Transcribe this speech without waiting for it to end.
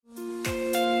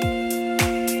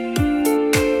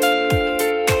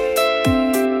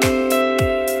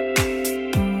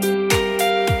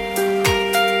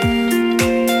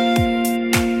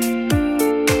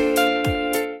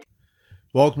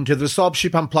welcome to the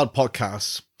Discipleship Unplugged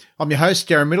podcast. I'm your host,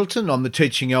 Darren Middleton. I'm the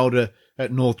teaching elder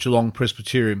at North Geelong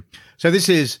Presbyterian. So this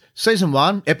is Season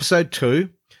 1, Episode 2,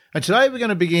 and today we're going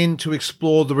to begin to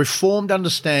explore the reformed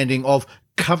understanding of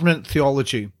covenant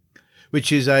theology,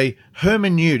 which is a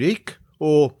hermeneutic,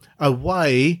 or a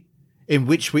way in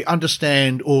which we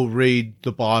understand or read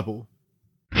the Bible.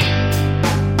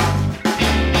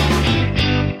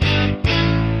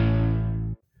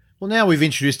 Well, now we've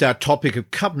introduced our topic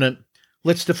of covenant,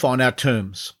 let's define our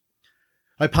terms.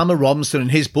 O. Palmer Robinson, in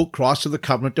his book, Christ of the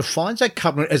Covenant, defines a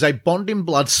covenant as a bond in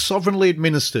blood sovereignly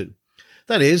administered.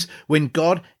 That is, when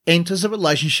God enters a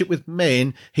relationship with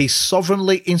man, he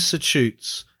sovereignly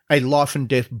institutes a life and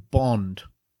death bond.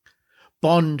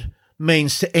 Bond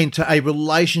means to enter a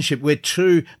relationship where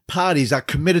two parties are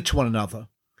committed to one another.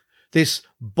 This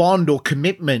bond or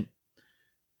commitment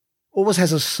always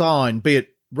has a sign, be it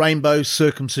rainbow,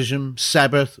 circumcision,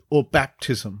 Sabbath, or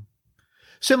baptism.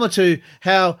 Similar to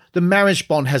how the marriage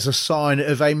bond has a sign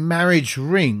of a marriage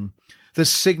ring that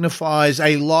signifies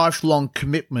a lifelong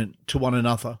commitment to one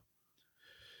another.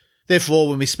 Therefore,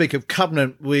 when we speak of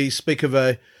covenant, we speak of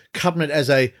a covenant as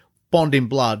a bond in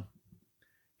blood.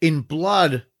 In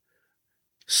blood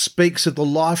speaks of the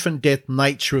life and death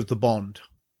nature of the bond.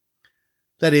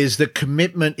 That is, the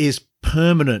commitment is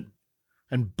permanent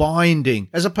and binding,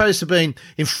 as opposed to being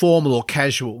informal or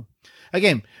casual.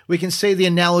 Again, we can see the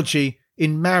analogy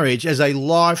in marriage as a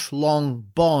lifelong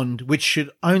bond which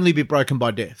should only be broken by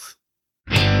death.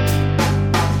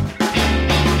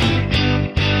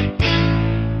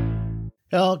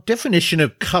 Our definition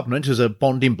of covenant as a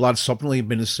bond in blood sovereignly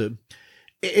administered,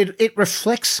 it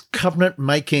reflects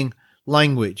covenant-making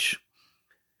language.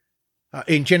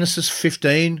 In Genesis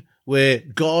 15, where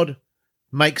God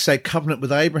makes a covenant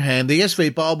with Abraham, the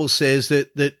ESV Bible says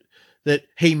that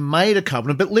he made a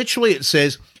covenant, but literally it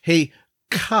says he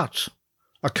cut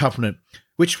a covenant,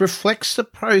 which reflects the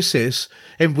process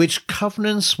in which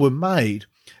covenants were made,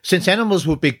 since animals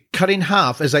would be cut in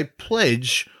half as a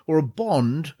pledge or a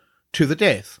bond to the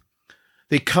death.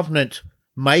 The covenant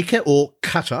maker or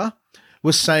cutter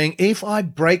was saying, if I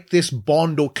break this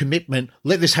bond or commitment,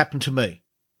 let this happen to me.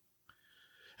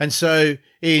 And so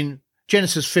in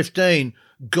Genesis 15,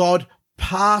 God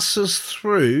passes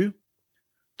through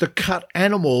the cut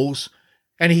animals,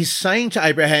 and he's saying to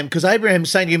Abraham, because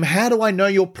Abraham's saying to him, how do I know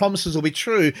your promises will be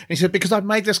true? And he said, because I've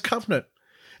made this covenant.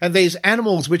 And these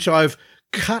animals which I've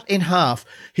cut in half,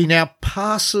 he now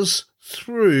passes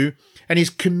through, and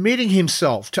he's committing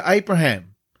himself to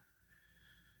Abraham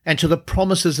and to the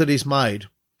promises that he's made.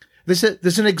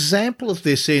 There's an example of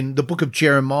this in the book of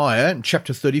Jeremiah, in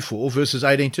chapter 34, verses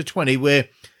 18 to 20,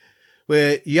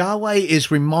 where Yahweh is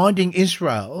reminding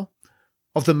Israel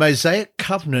of the Mosaic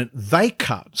covenant they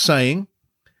cut, saying,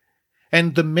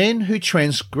 and the men who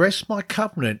transgressed my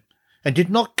covenant and did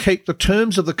not keep the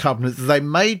terms of the covenant that they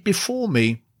made before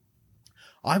me,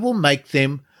 I will make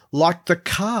them like the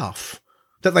calf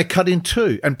that they cut in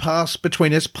two and passed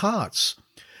between its parts.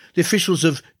 The officials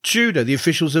of Judah, the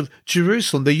officials of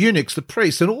Jerusalem, the eunuchs, the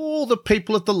priests, and all the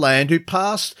people of the land who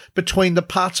passed between the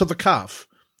parts of the calf.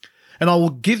 And I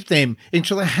will give them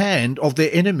into the hand of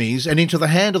their enemies and into the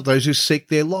hand of those who seek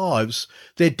their lives.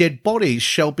 Their dead bodies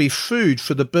shall be food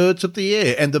for the birds of the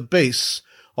air and the beasts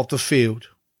of the field.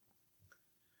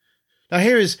 Now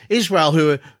here is Israel, who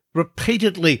are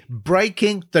repeatedly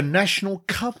breaking the national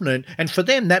covenant, and for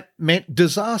them that meant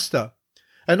disaster.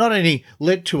 And not only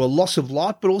led to a loss of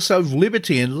life, but also of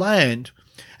liberty and land.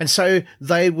 And so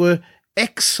they were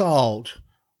exiled.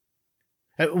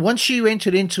 Once you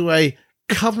entered into a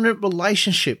covenant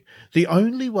relationship, the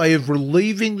only way of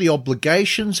relieving the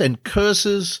obligations and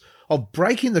curses of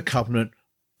breaking the covenant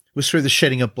was through the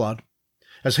shedding of blood.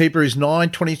 As Hebrews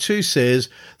 9:22 says,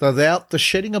 that without the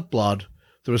shedding of blood,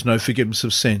 there is no forgiveness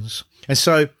of sins. And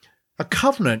so a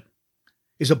covenant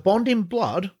is a bond in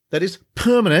blood that is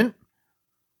permanent,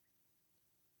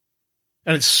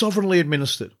 and it's sovereignly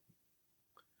administered.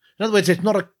 In other words, it's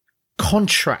not a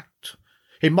contract.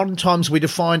 In modern times, we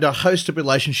defined a host of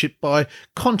relationship by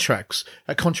contracts.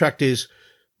 A contract is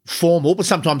formal, but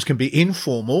sometimes can be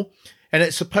informal, and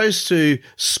it's supposed to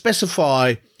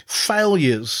specify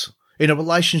failures in a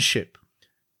relationship.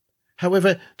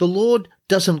 However, the Lord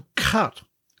doesn't cut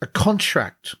a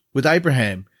contract with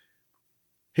Abraham.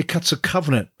 He cuts a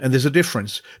covenant, and there's a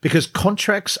difference, because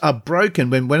contracts are broken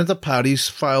when one of the parties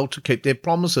fail to keep their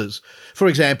promises. For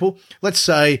example, let's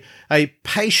say a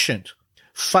patient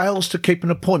fails to keep an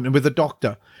appointment with a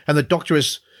doctor, and the doctor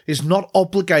is not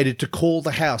obligated to call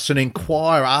the house and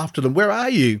inquire after them. Where are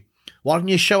you? Why didn't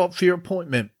you show up for your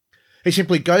appointment? He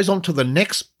simply goes on to the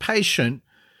next patient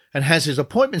and has his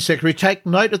appointment secretary take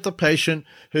note of the patient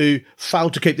who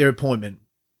failed to keep their appointment.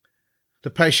 The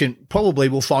patient probably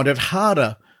will find it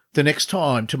harder the next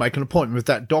time to make an appointment with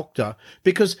that doctor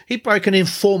because he broke an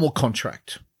informal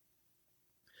contract.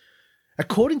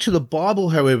 According to the Bible,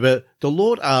 however, the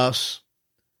Lord asks,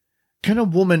 can a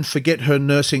woman forget her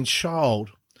nursing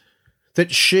child,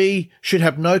 that she should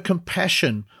have no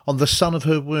compassion on the son of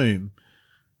her womb?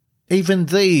 Even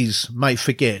these may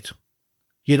forget.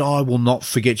 Yet I will not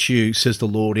forget you, says the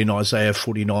Lord in Isaiah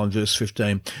 49 verse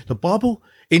 15. The Bible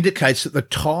indicates that the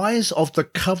ties of the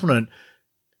covenant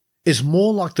is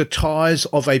more like the ties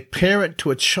of a parent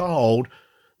to a child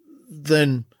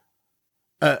than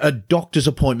a doctor's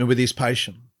appointment with his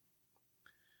patient.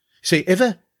 See, if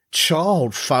a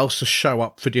child fails to show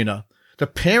up for dinner, the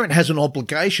parent has an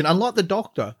obligation, unlike the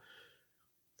doctor.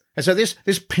 And so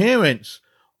this parent's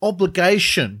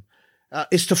obligation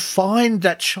is to find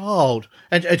that child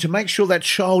and to make sure that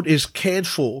child is cared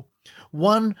for.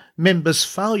 One member's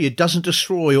failure doesn't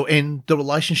destroy or end the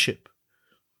relationship.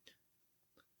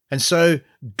 And so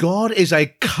God is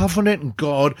a covenant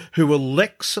God who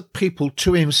elects a people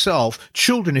to himself,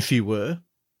 children if you were,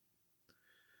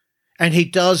 and he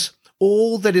does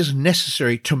all that is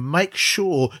necessary to make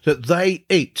sure that they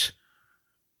eat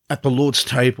at the Lord's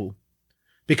table,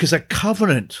 because a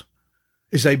covenant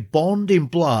is a bond in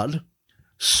blood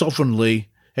sovereignly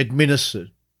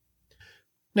administered.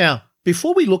 Now,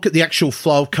 before we look at the actual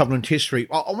flow of covenant history,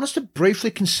 I want us to briefly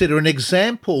consider an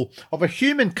example of a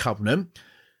human covenant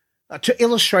to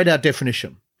illustrate our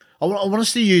definition. I want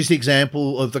us to use the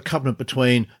example of the covenant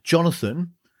between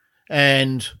Jonathan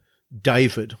and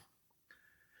David.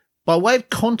 By way of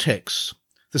context,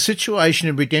 the situation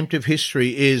in redemptive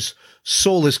history is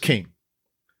Saul is king,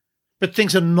 but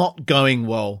things are not going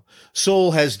well.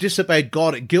 Saul has disobeyed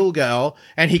God at Gilgal,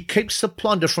 and he keeps the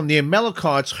plunder from the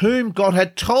Amalekites, whom God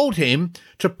had told him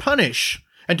to punish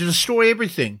and to destroy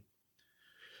everything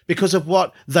because of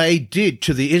what they did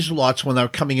to the Israelites when they were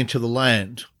coming into the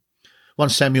land. 1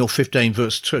 Samuel 15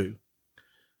 verse 2.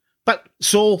 But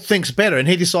Saul thinks better, and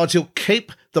he decides he'll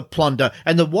keep the plunder,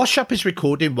 and the wash-up is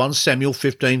recorded in 1 Samuel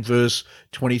 15 verse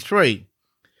 23.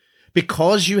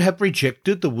 Because you have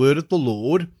rejected the word of the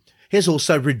Lord, he has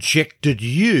also rejected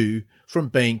you from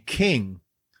being king.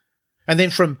 And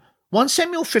then from 1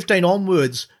 Samuel 15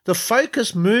 onwards, the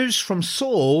focus moves from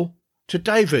Saul to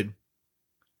David.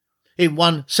 In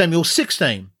 1 Samuel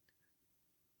 16,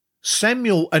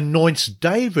 Samuel anoints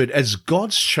David as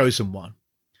God's chosen one.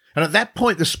 And at that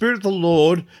point, the Spirit of the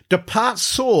Lord departs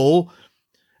Saul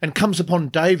and comes upon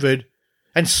David,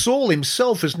 and Saul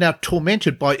himself is now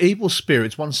tormented by evil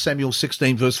spirits, 1 Samuel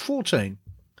 16 verse 14.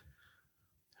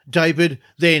 David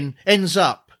then ends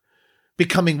up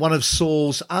becoming one of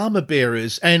Saul's armor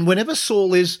bearers, and whenever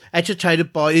Saul is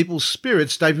agitated by evil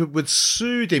spirits, David would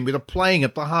soothe him with a playing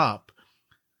of the harp.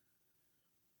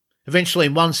 Eventually,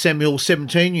 in 1 Samuel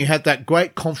 17, you had that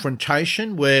great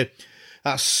confrontation where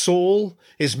Saul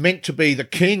is meant to be the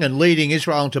king and leading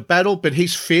Israel into battle, but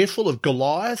he's fearful of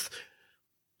Goliath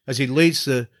as he leads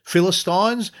the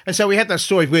Philistines. And so we had that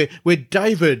story where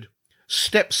David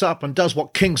steps up and does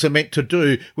what kings are meant to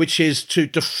do, which is to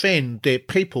defend their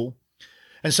people.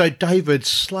 And so David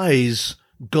slays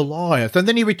Goliath, and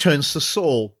then he returns to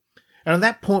Saul. And at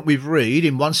that point we read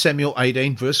in 1 Samuel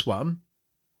 18 verse 1,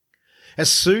 as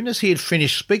soon as he had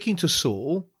finished speaking to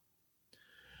Saul,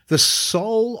 the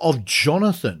soul of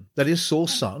Jonathan, that is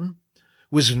Saul's son,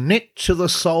 was knit to the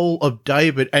soul of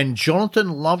David, and Jonathan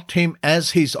loved him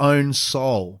as his own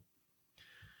soul.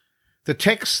 The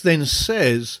text then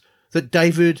says that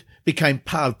David became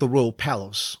part of the royal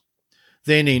palace.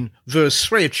 Then in verse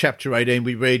 3 of chapter 18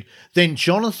 we read, then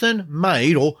Jonathan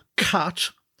made or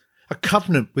cut a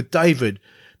covenant with David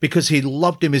because he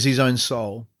loved him as his own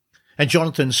soul. And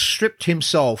Jonathan stripped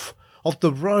himself of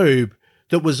the robe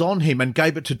that was on him and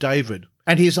gave it to David,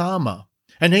 and his armor,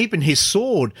 and even his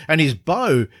sword, and his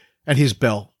bow, and his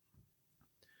belt.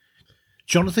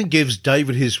 Jonathan gives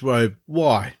David his robe.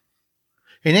 Why?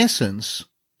 In essence,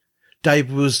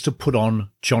 David was to put on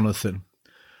Jonathan.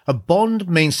 A bond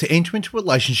means to enter into a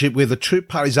relationship where the two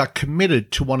parties are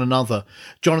committed to one another.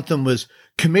 Jonathan was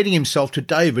committing himself to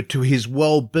David, to his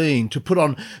well-being. To put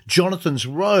on Jonathan's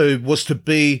robe was to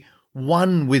be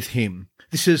one with him.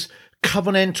 This is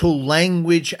covenantal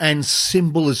language and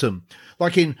symbolism,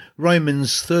 like in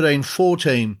Romans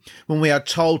 13:14, when we are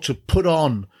told to put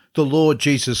on the Lord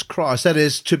Jesus Christ, that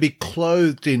is, to be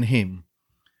clothed in him.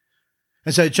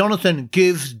 And so Jonathan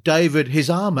gives David his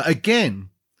armor. Again,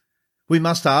 we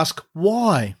must ask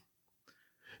why?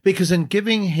 Because in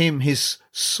giving him his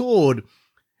sword,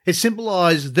 it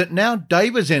symbolized that now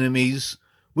David's enemies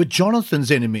were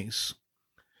Jonathan's enemies.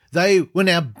 They were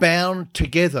now bound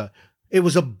together. It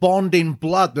was a bond in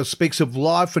blood that speaks of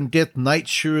life and death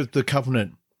nature of the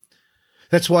covenant.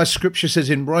 That's why Scripture says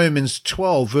in Romans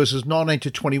 12, verses 19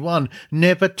 to 21,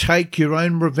 never take your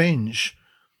own revenge,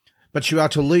 but you are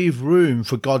to leave room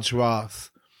for God's wrath.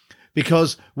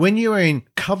 Because when you are in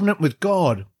covenant with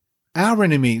God, our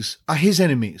enemies are his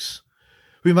enemies.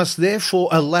 We must therefore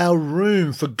allow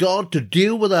room for God to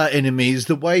deal with our enemies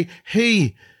the way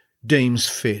he deems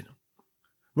fit,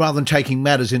 rather than taking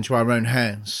matters into our own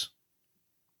hands.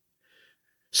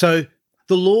 So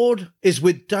the Lord is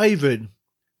with David,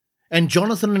 and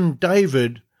Jonathan and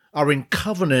David are in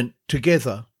covenant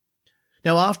together.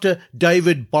 Now, after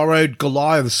David borrowed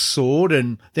Goliath's sword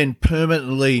and then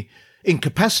permanently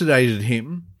incapacitated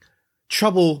him,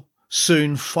 trouble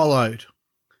soon followed.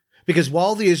 Because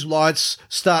while the Israelites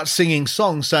start singing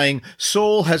songs saying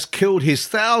Saul has killed his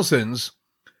thousands,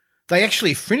 they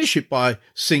actually finish it by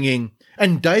singing,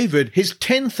 and David his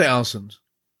 10,000.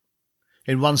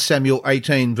 In 1 Samuel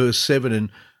 18, verse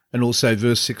 7 and also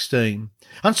verse 16.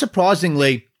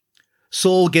 Unsurprisingly,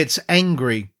 Saul gets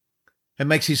angry and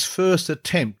makes his first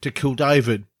attempt to kill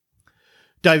David.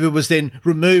 David was then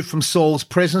removed from Saul's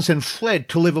presence and fled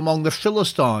to live among the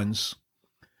Philistines.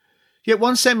 Yet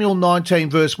 1 Samuel 19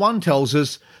 verse 1 tells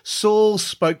us Saul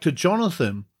spoke to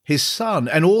Jonathan, his son,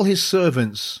 and all his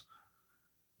servants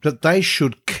that they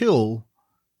should kill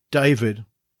David.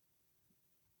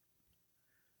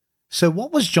 So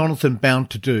what was Jonathan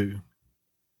bound to do?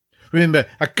 Remember,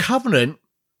 a covenant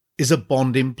is a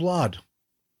bond in blood.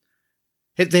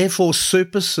 It therefore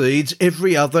supersedes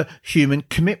every other human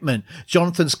commitment.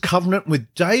 Jonathan's covenant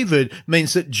with David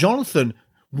means that Jonathan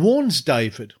warns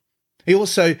David. He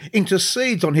also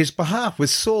intercedes on his behalf with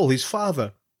Saul, his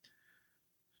father.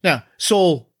 Now,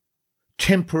 Saul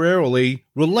temporarily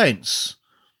relents,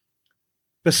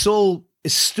 but Saul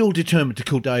is still determined to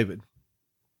kill David.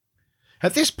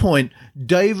 At this point,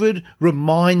 David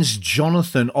reminds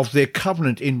Jonathan of their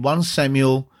covenant in 1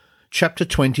 Samuel chapter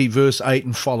 20, verse 8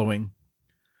 and following.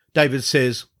 David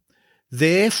says,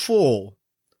 "Therefore,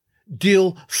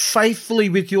 deal faithfully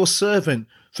with your servant,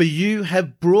 for you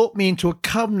have brought me into a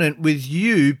covenant with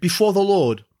you before the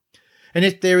Lord. And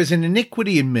if there is an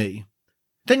iniquity in me,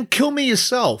 then kill me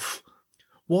yourself.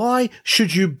 Why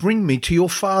should you bring me to your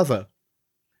father?"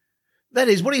 That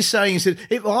is, what he's saying is that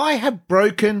if I have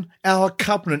broken our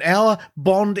covenant, our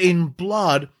bond in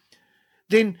blood,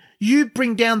 then you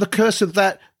bring down the curse of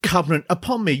that covenant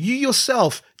upon me. You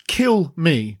yourself kill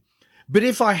me. But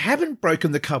if I haven't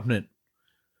broken the covenant,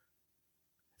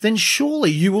 then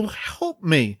surely you will help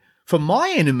me, for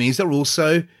my enemies are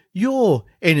also your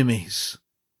enemies.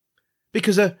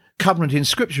 Because a covenant in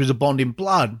Scripture is a bond in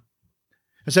blood.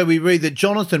 And so we read that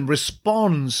Jonathan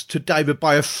responds to David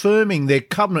by affirming their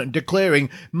covenant and declaring,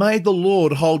 "May the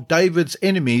Lord hold David's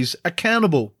enemies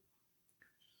accountable."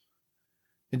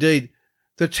 Indeed,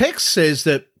 the text says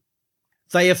that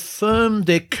they affirmed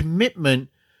their commitment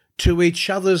to each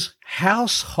other's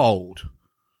household.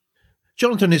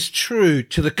 Jonathan is true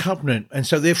to the covenant, and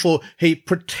so therefore he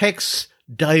protects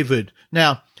David.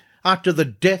 Now, after the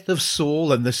death of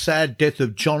Saul and the sad death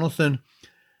of Jonathan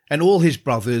and all his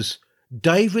brothers,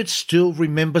 David still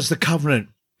remembers the covenant.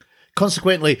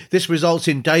 Consequently, this results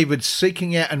in David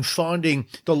seeking out and finding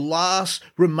the last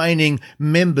remaining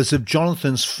members of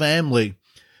Jonathan's family,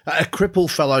 a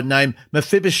crippled fellow named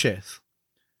Mephibosheth,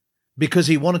 because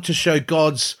he wanted to show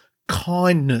God's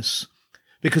kindness,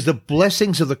 because the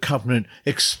blessings of the covenant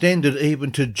extended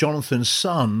even to Jonathan's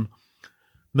son,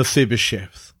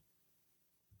 Mephibosheth.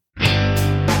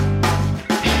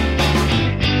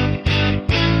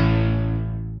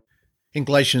 In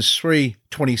Galatians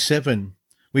 3:27,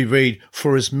 we read,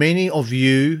 "For as many of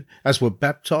you as were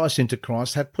baptized into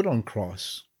Christ have put on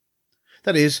Christ."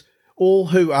 That is, all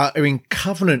who are in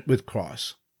covenant with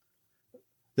Christ.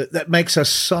 That makes us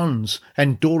sons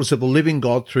and daughters of the living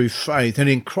God through faith. And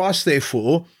in Christ,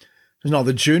 therefore, there's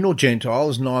neither Jew nor Gentile,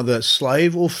 there's neither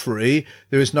slave or free,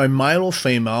 there is no male or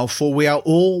female, for we are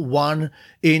all one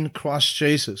in Christ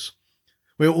Jesus.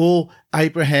 We're all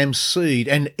Abraham's seed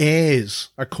and heirs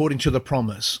according to the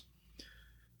promise.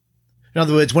 In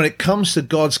other words, when it comes to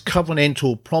God's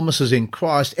covenantal promises in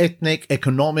Christ, ethnic,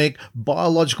 economic,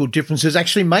 biological differences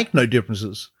actually make no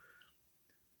differences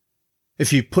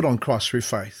if you put on Christ through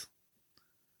faith.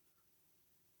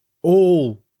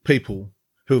 All people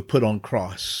who have put on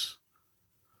Christ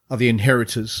are the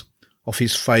inheritors of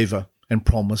his favour and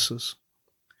promises.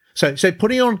 So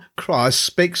putting on Christ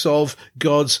speaks of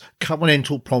God's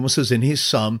covenantal promises in his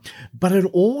Son, but it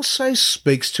also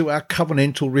speaks to our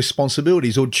covenantal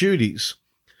responsibilities or duties.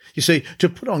 You see, to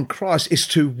put on Christ is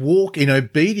to walk in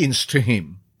obedience to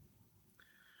him.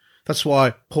 That's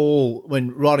why Paul,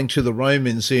 when writing to the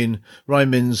Romans in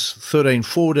Romans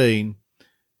 13:14,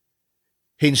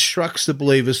 he instructs the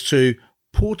believers to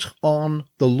put on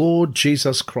the Lord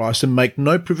Jesus Christ and make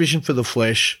no provision for the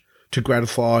flesh to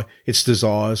gratify its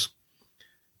desires.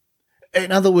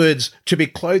 In other words, to be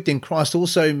clothed in Christ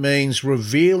also means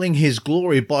revealing his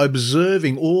glory by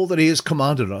observing all that he has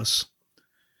commanded us.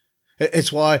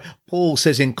 It's why Paul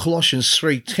says in Colossians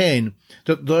 3:10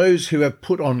 that those who have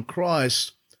put on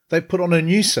Christ, they put on a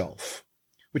new self,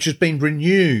 which has been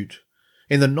renewed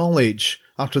in the knowledge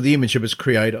after the image of its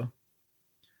creator.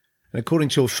 And according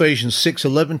to Ephesians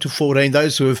 6:11-14,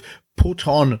 those who have put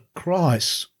on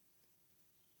Christ,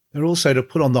 they're also to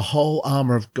put on the whole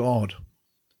armour of God,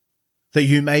 that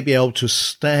you may be able to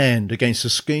stand against the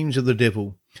schemes of the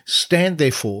devil. Stand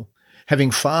therefore,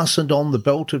 having fastened on the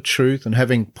belt of truth and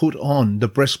having put on the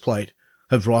breastplate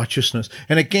of righteousness.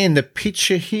 And again, the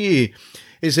picture here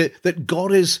is that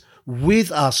God is with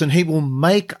us and he will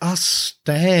make us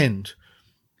stand.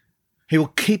 He will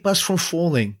keep us from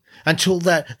falling until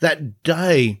that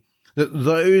day that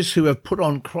those who have put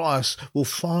on Christ will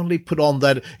finally put on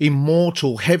that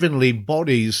immortal heavenly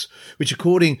bodies, which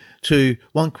according to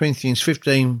 1 Corinthians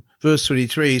 15 verse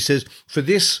 33 says, for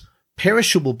this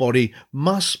perishable body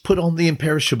must put on the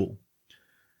imperishable,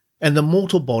 and the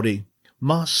mortal body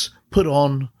must put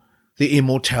on the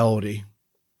immortality.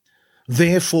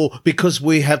 Therefore, because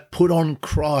we have put on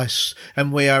Christ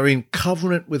and we are in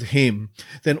covenant with him,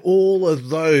 then all of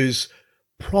those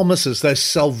promises, those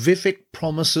salvific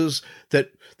promises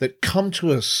that come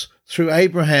to us through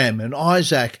Abraham and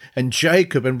Isaac and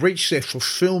Jacob and reach their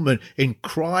fulfillment in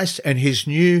Christ and his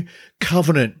new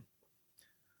covenant,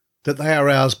 that they are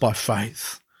ours by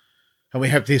faith. And we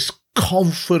have this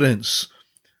confidence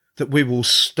that we will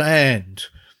stand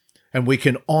and we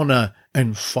can honour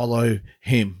and follow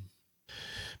him.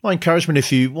 My encouragement,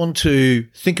 if you want to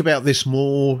think about this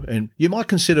more, and you might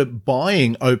consider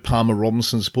buying O. Palmer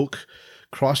Robinson's book,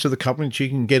 Christ of the Covenant. You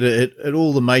can get it at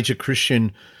all the major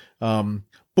Christian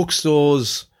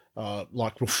bookstores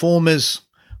like Reformers,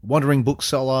 Wandering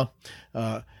Bookseller,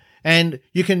 and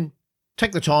you can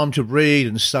take the time to read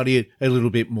and study it a little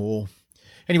bit more.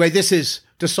 Anyway, this is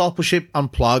Discipleship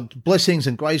Unplugged. Blessings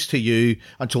and grace to you.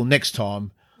 Until next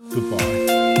time, goodbye.